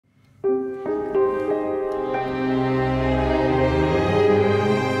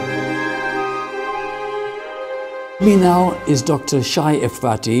Me now is Dr. Shai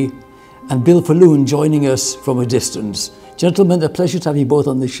Efrati and Bill Faloon joining us from a distance. Gentlemen, a pleasure to have you both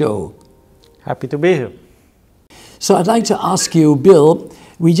on the show. Happy to be here. So I'd like to ask you, Bill,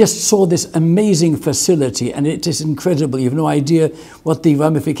 we just saw this amazing facility and it is incredible. You have no idea what the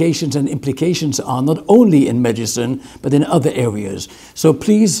ramifications and implications are, not only in medicine, but in other areas. So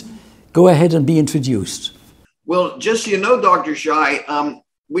please go ahead and be introduced. Well, just so you know, Dr. Shai,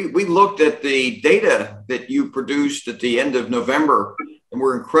 we looked at the data that you produced at the end of November, and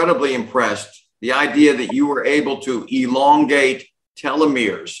we're incredibly impressed. The idea that you were able to elongate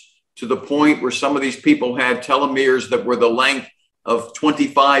telomeres to the point where some of these people had telomeres that were the length of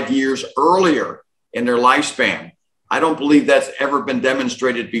 25 years earlier in their lifespan. I don't believe that's ever been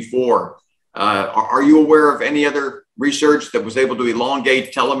demonstrated before. Are you aware of any other research that was able to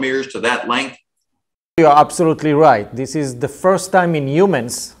elongate telomeres to that length? You are absolutely right. This is the first time in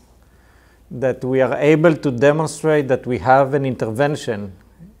humans that we are able to demonstrate that we have an intervention,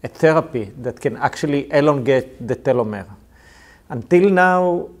 a therapy that can actually elongate the telomere. Until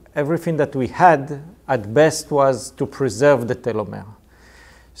now, everything that we had at best was to preserve the telomere.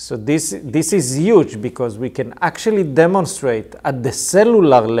 So this is huge because we can actually demonstrate at the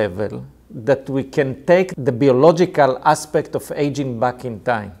cellular level that we can take the biological aspect of aging back in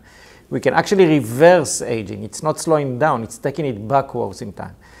time. We can actually reverse aging. It's not slowing down, it's taking it backwards in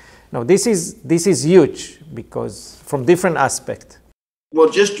time. Now this is huge because from different aspects. Well,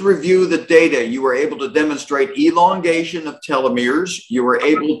 just to review the data, you were able to demonstrate elongation of telomeres. You were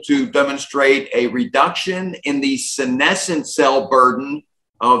able to demonstrate a reduction in the senescent cell burden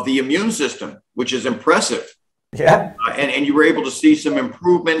of the immune system, which is impressive. Yeah. And you were able to see some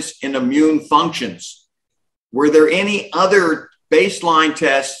improvements in immune functions. Were there any other baseline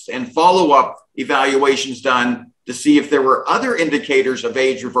tests and follow-up evaluations done to see if there were other indicators of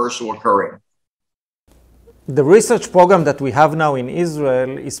age reversal occurring? The research program that we have now in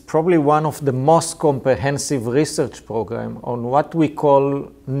Israel is probably one of the most comprehensive research programs on what we call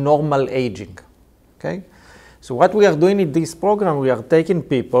normal aging. Okay? So what we are doing in this program, we are taking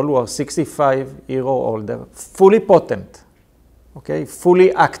people who are 65 years or older, fully potent, okay,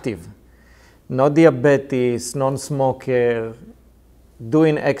 fully active, no diabetes, non-smoker,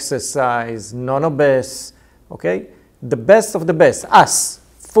 doing exercise, non-obese, okay? The best of the best, us,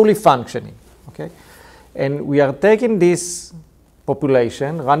 fully functioning, okay? And we are taking this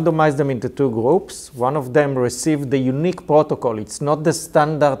population, randomize them into two groups. One of them received the unique protocol. It's not the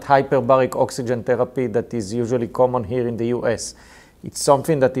standard hyperbaric oxygen therapy that is usually common here in the US. It's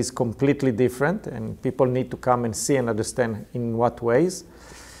something that is completely different, and people need to come and see and understand in what ways.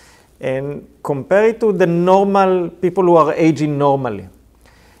 And compare it to the normal people who are aging normally.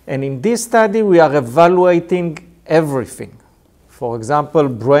 And in this study, we are evaluating everything. For example,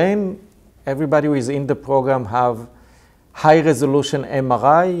 brain, everybody who is in the program have high-resolution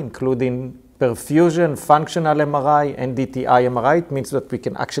MRI, including perfusion, functional MRI, and DTI MRI. It means that we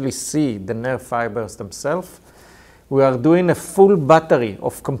can actually see the nerve fibers themselves. We are doing a full battery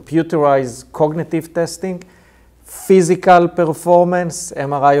of computerized cognitive testing, physical performance,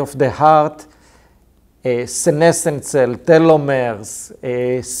 MRI of the heart, senescent cell, telomeres,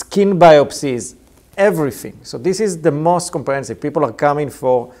 skin biopsies, everything. So this is the most comprehensive. People are coming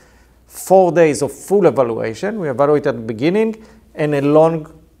for 4 days of full evaluation. We evaluate at the beginning and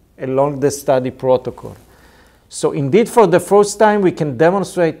along the study protocol. So indeed, for the first time, we can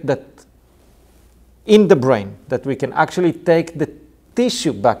demonstrate that in the brain, that we can actually take the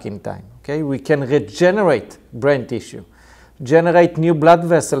tissue back in time. Okay? We can regenerate brain tissue, generate new blood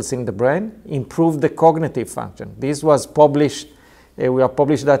vessels in the brain, improve the cognitive function. This was published, we have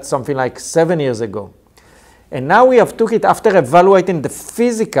published that something like 7 years ago. And now we have took it after evaluating the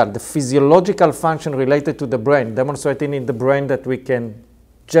physiological function related to the brain, demonstrating in the brain that we can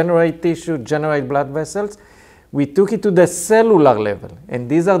generate tissue, generate blood vessels. We took it to the cellular level, and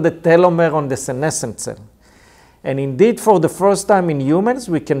these are the telomere on the senescent cell. And indeed, for the first time in humans,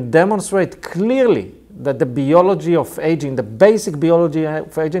 we can demonstrate clearly that the biology of aging, the basic biology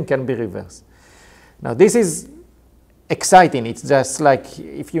of aging, can be reversed. Now, this is exciting. It's just like,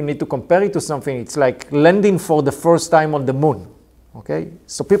 if you need to compare it to something, it's like landing for the first time on the moon. Okay?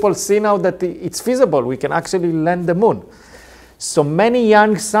 So people see now that it's feasible. We can actually land the moon. So many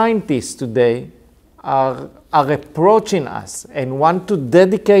young scientists today are approaching us and want to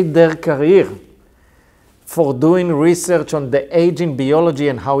dedicate their career for doing research on the aging biology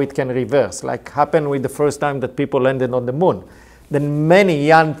and how it can reverse, like happened with the first time that people landed on the moon. Then many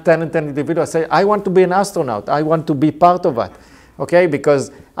young talented individuals say, I want to be an astronaut. I want to be part of that. okay,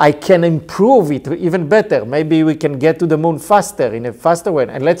 because I can improve it even better. Maybe we can get to the moon faster, in a faster way.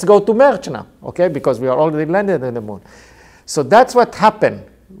 And let's go to Merch now, okay, because we are already landed on the moon. So that's what happened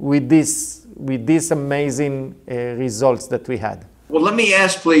with these amazing results that we had. Well, let me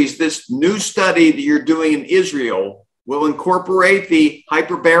ask, please, this new study that you're doing in Israel will incorporate the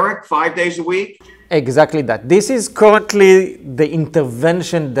hyperbaric 5 days a week? Exactly that. This is currently the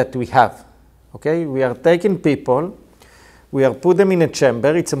intervention that we have. Okay, we are taking people, we are put them in a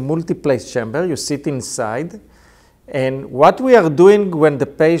chamber. It's a multi-place chamber. You sit inside. And what we are doing when the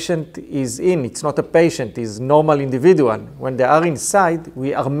patient is in, it's not a patient, it's a normal individual. When they are inside,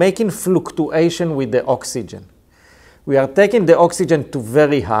 we are making fluctuation with the oxygen. We are taking the oxygen to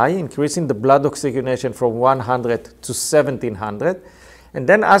very high, increasing the blood oxygenation from 100 to 1700, and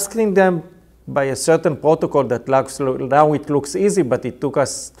then asking them by a certain protocol that now it looks easy, but it took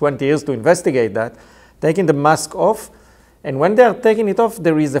us 20 years to investigate that, taking the mask off. And when they are taking it off,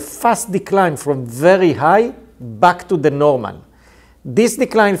 there is a fast decline from very high back to the normal. This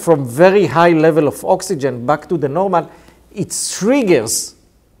decline from very high level of oxygen back to the normal, it triggers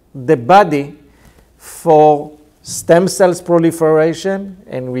the body for stem cells proliferation,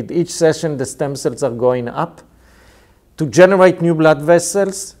 and with each session the stem cells are going up to generate new blood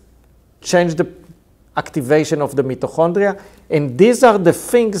vessels, change the activation of the mitochondria, and these are the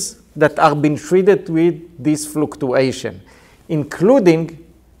things that are being treated with this fluctuation, including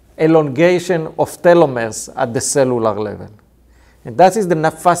elongation of telomeres at the cellular level. And that is the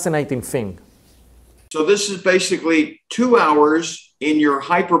fascinating thing. So this is basically 2 hours in your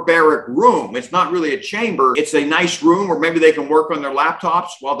hyperbaric room. It's not really a chamber. It's a nice room where maybe they can work on their laptops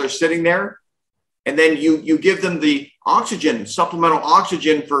while they're sitting there. And then you give them the oxygen, supplemental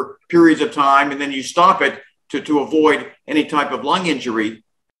oxygen for periods of time, and then you stop it to avoid any type of lung injury.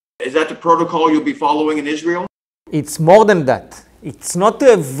 Is that the protocol you'll be following in Israel? It's more than that. It's not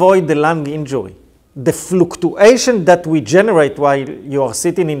to avoid the lung injury. The fluctuation that we generate while you are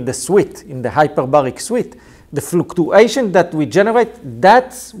sitting in the suite, in the hyperbaric suite, the fluctuation that we generate,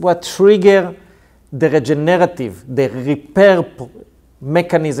 that's what triggers the regenerative, the repair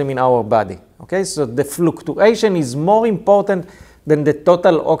mechanism in our body. Okay, so the fluctuation is more important than the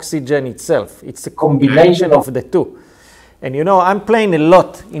total oxygen itself. It's a combination of the two. And you know, I'm playing a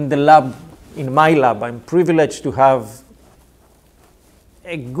lot in the lab, in my lab. I'm privileged to have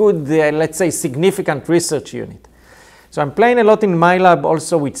a good, let's say, significant research unit. So I'm playing a lot in my lab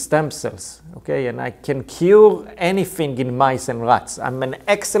also with stem cells, okay? And I can cure anything in mice and rats. I'm an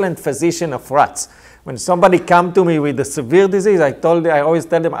excellent physician of rats. When somebody comes to me with a severe disease, I always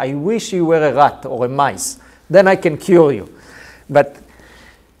tell them, I wish you were a rat or a mice. Then I can cure you. But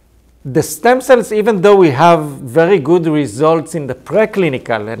the stem cells, even though we have very good results in the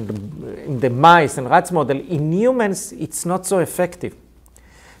preclinical and in the mice and rats model, in humans, it's not so effective.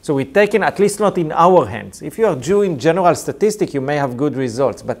 So we're taking, at least not in our hands. If you are doing general statistics, you may have good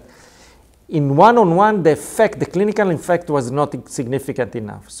results. But in one-on-one, the effect, the clinical effect was not significant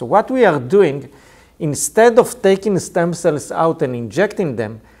enough. So what we are doing, instead of taking stem cells out and injecting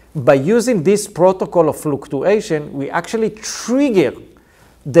them, by using this protocol of fluctuation, we actually trigger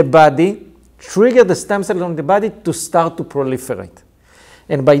the body, trigger the stem cells on the body to start to proliferate.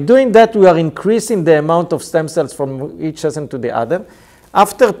 And by doing that, we are increasing the amount of stem cells from each session to the other.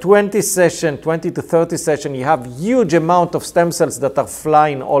 After 20 to 30 sessions, you have huge amount of stem cells that are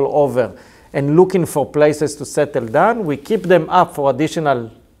flying all over and looking for places to settle down. We keep them up for additional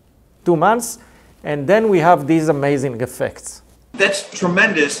 2 months, and then we have these amazing effects. That's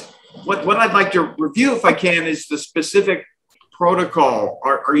tremendous. What I'd like to review, if I can, is the specific protocol.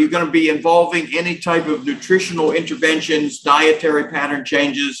 Are you going to be involving any type of nutritional interventions, dietary pattern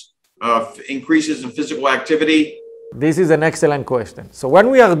changes, increases in physical activity? This is an excellent question. So when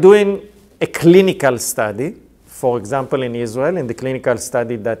we are doing a clinical study, for example, in Israel, in the clinical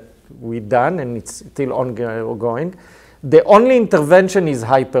study that we've done, and it's still ongoing, the only intervention is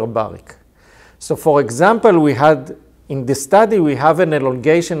hyperbaric. So for example, we had, in the study, we have an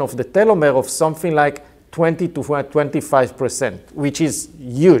elongation of the telomere of something like 20 to 25%, which is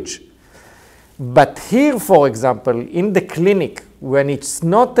huge. But here, for example, in the clinic, when it's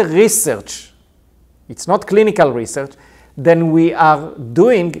not a research, it's not clinical research, then we are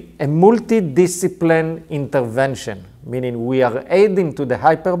doing a multidiscipline intervention, meaning we are adding to the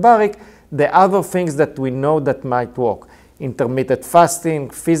hyperbaric the other things that we know that might work. Intermittent fasting,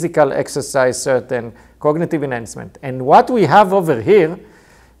 physical exercise, certain cognitive enhancement. And what we have over here,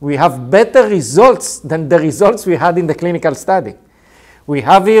 we have better results than the results we had in the clinical study. We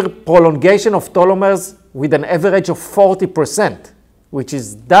have here prolongation of telomeres with an average of 40%, which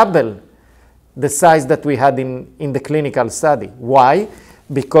is double the size that we had in the clinical study. Why?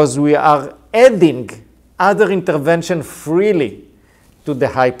 Because we are adding other intervention freely to the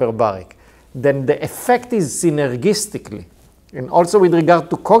hyperbaric. Then the effect is synergistically. And also with regard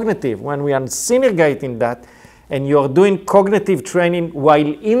to cognitive, when we are synergizing that, and you are doing cognitive training while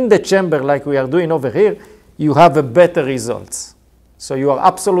in the chamber like we are doing over here, you have a better results. So you are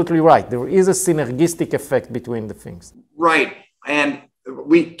absolutely right. There is a synergistic effect between the things. Right. And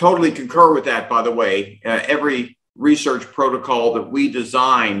we totally concur with that, by the way. Every research protocol that we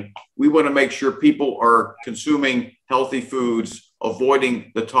design, we want to make sure people are consuming healthy foods,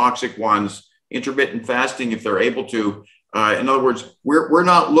 avoiding the toxic ones, intermittent fasting if they're able to. In other words, we're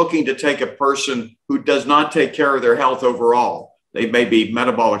not looking to take a person who does not take care of their health overall. They may be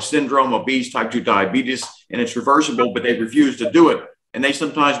metabolic syndrome, obese, type 2 diabetes, and it's reversible, but they refuse to do it. And they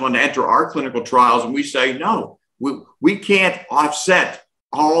sometimes want to enter our clinical trials, and we say, no, we can't offset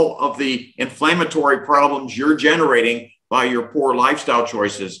all of the inflammatory problems you're generating by your poor lifestyle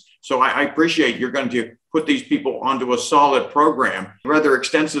choices. So I appreciate you're going to put these people onto a solid program, a rather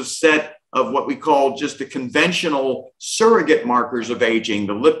extensive set of what we call just the conventional surrogate markers of aging,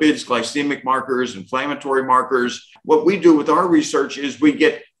 the lipids, glycemic markers, inflammatory markers. What we do with our research is we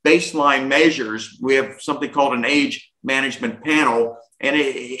get baseline measures. We have something called an age management panel, and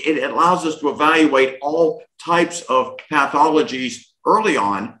it allows us to evaluate all types of pathologies early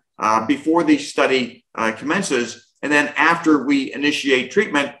on before the study commences. And then after we initiate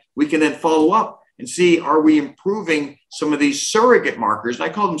treatment, we can then follow up and see, are we improving some of these surrogate markers? And I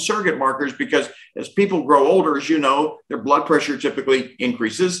call them surrogate markers because as people grow older, as you know, their blood pressure typically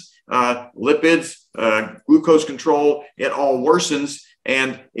increases, lipids, glucose control, it all worsens.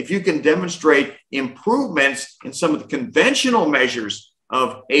 And if you can demonstrate improvements in some of the conventional measures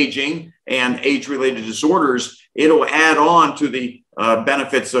of aging and age-related disorders, it'll add on to the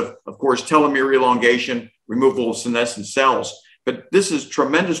benefits of course, telomere elongation, removal of senescent cells. But this is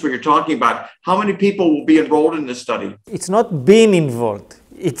tremendous what you're talking about. How many people will be enrolled in this study? It's not been involved.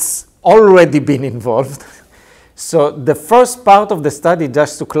 It's already been involved. So the first part of the study,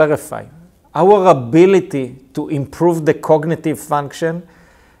 just to clarify, our ability to improve the cognitive function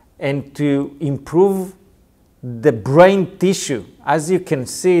and to improve the brain tissue, as you can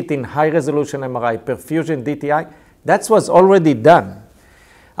see it in high-resolution MRI, perfusion, DTI, that was already done.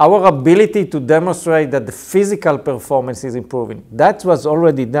 Our ability to demonstrate that the physical performance is improving, that was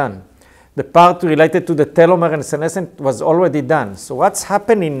already done. The part related to the telomere and senescent was already done. So what's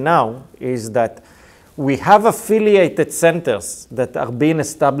happening now is that we have affiliated centers that are being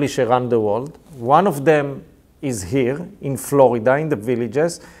established around the world. One of them is here in Florida, in the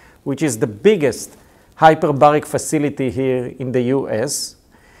Villages, which is the biggest hyperbaric facility here in the US.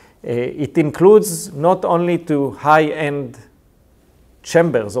 It includes not only to high-end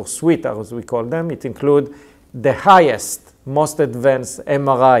chambers or suite, as we call them, it includes the highest, most advanced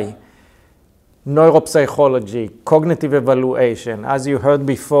MRI, neuropsychology, cognitive evaluation. As you heard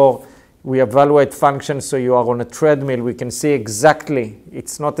before, we evaluate function, so you are on a treadmill. We can see exactly,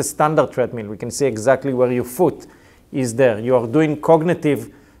 it's not a standard treadmill, we can see exactly where your foot is there. You are doing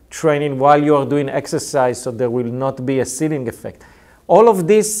cognitive training while you are doing exercise, so there will not be a ceiling effect. All of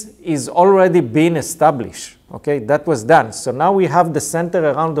this is already being established, okay? That was done. So now we have the center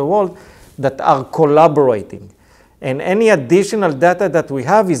around the world that are collaborating. And any additional data that we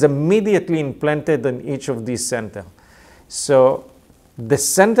have is immediately implanted in each of these centers. So the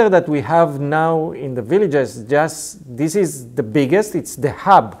center that we have now in the Villages, this is the biggest, it's the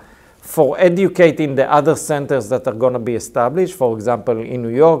hub for educating the other centers that are going to be established, for example, in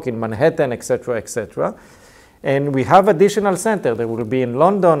New York, in Manhattan, etc., etc. And we have additional centers. There will be in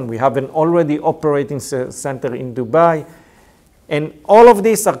London. We have an already operating center in Dubai. And all of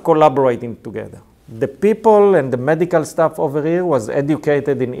these are collaborating together. The people and the medical staff over here was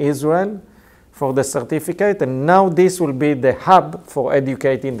educated in Israel for the certificate. And now this will be the hub for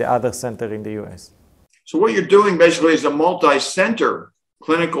educating the other center in the US. So what you're doing basically is a multi-center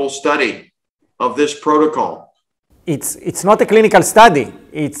clinical study of this protocol. It's not a clinical study.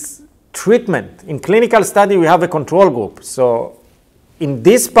 It's treatment. In clinical study, we have a control group. So in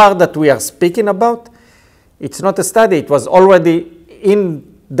this part that we are speaking about, it's not a study. It was already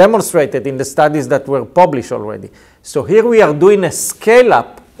demonstrated in the studies that were published already. So here we are doing a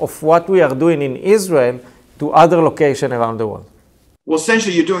scale-up of what we are doing in Israel to other locations around the world. Well,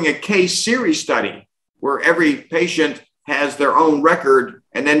 essentially, you're doing a case series study where every patient has their own record,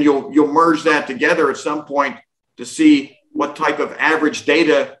 and then you'll merge that together at some point to see what type of average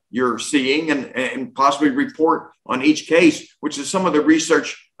data you're seeing and possibly report on each case, which is some of the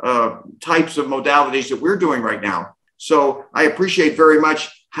research types of modalities that we're doing right now. So I appreciate very much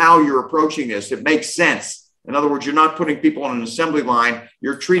how you're approaching this. It makes sense. In other words, you're not putting people on an assembly line.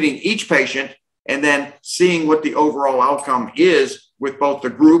 You're treating each patient and then seeing what the overall outcome is with both the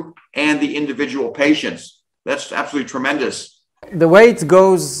group and the individual patients. That's absolutely tremendous. The way it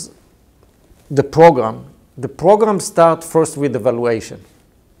goes, the program starts first with evaluation.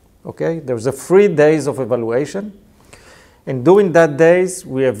 Okay, there's a 3 days of evaluation. And during that days,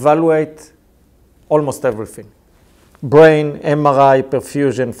 we evaluate almost everything. Brain, MRI,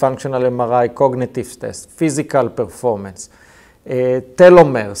 perfusion, functional MRI, cognitive test, physical performance,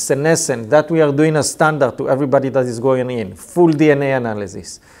 telomere, senescent, that we are doing as standard to everybody that is going in, full DNA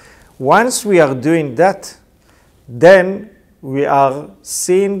analysis. Once we are doing that, then we are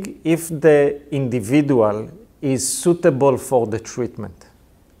seeing if the individual is suitable for the treatment,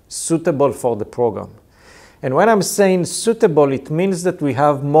 suitable for the program. And when I'm saying suitable, it means that we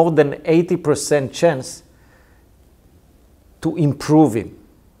have more than 80% chance to improve him.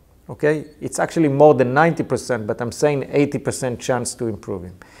 Okay? It's actually more than 90%, but I'm saying 80% chance to improve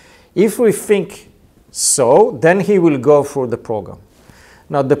him. If we think so, then he will go through the program.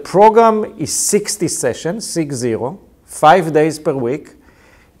 Now, the program is 60 sessions, 60, 5 days per week.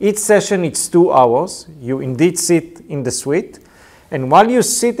 Each session is 2 hours. You indeed sit in the suite. And while you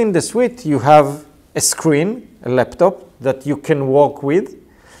sit in the suite, you have a screen, a laptop that you can work with.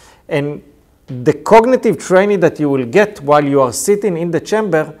 And the cognitive training that you will get while you are sitting in the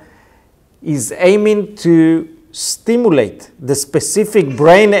chamber is aiming to stimulate the specific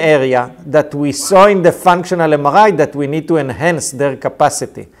brain area that we saw in the functional MRI that we need to enhance their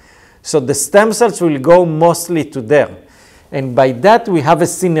capacity. So the stem cells will go mostly to there. And by that, we have a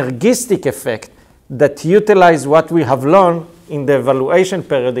synergistic effect that utilize what we have learned in the evaluation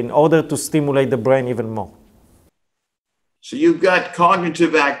period in order to stimulate the brain even more. So you've got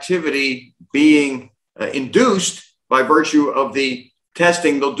cognitive activity being induced by virtue of the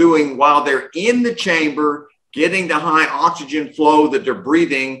testing they're doing while they're in the chamber, getting the high oxygen flow that they're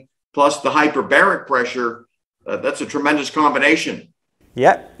breathing, plus the hyperbaric pressure. That's a tremendous combination.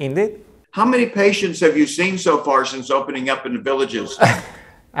 Yeah, indeed. How many patients have you seen so far since opening up in the villages?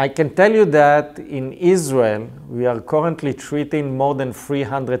 I can tell you that in Israel, we are currently treating more than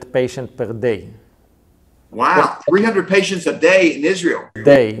 300 patients per day. Wow, 300 patients a day in Israel.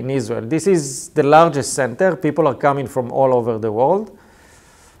 In Israel. This is the largest center. People are coming from all over the world.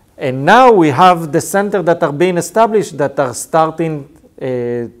 And now we have the center that are being established that are starting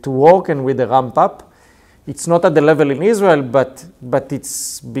to work and with the ramp up. It's not at the level in Israel, but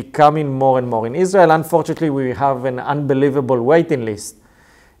it's becoming more and more. In Israel, unfortunately, we have an unbelievable waiting list.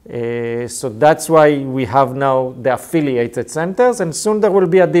 So that's why we have now the affiliated centers, and soon there will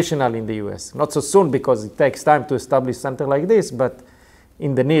be additional in the US. Not so soon because it takes time to establish a center like this, but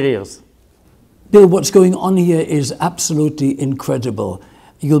in the near years. Bill, what's going on here is absolutely incredible.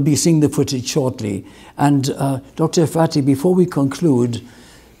 You'll be seeing the footage shortly. And Dr. Efrati, before we conclude,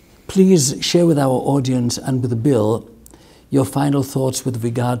 please share with our audience and with Bill your final thoughts with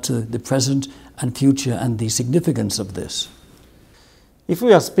regard to the present and future and the significance of this. If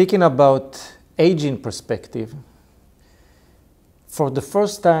we are speaking about aging perspective, for the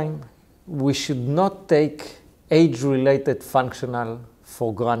first time, we should not take age-related functional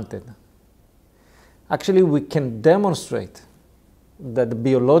for granted. Actually, we can demonstrate that the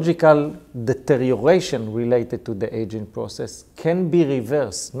biological deterioration related to the aging process can be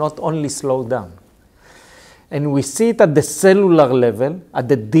reversed, not only slowed down. And we see it at the cellular level, at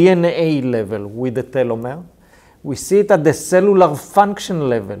the DNA level with the telomere. We see it at the cellular function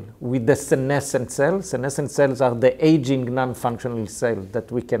level with the senescent cells. Senescent cells are the aging non-functional cells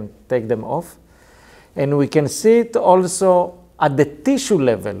that we can take them off. And we can see it also at the tissue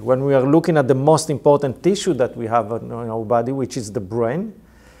level when we are looking at the most important tissue that we have in our body, which is the brain.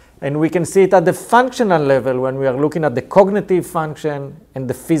 And we can see it at the functional level when we are looking at the cognitive function and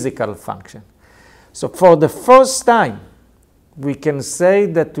the physical function. So for the first time, we can say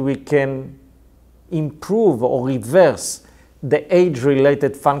that we can improve or reverse the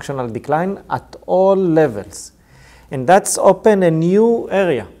age-related functional decline at all levels. And that's opened a new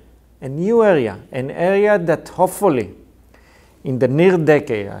area, an area that hopefully in the near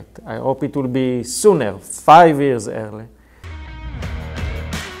decade, I hope it will be sooner, 5 years early,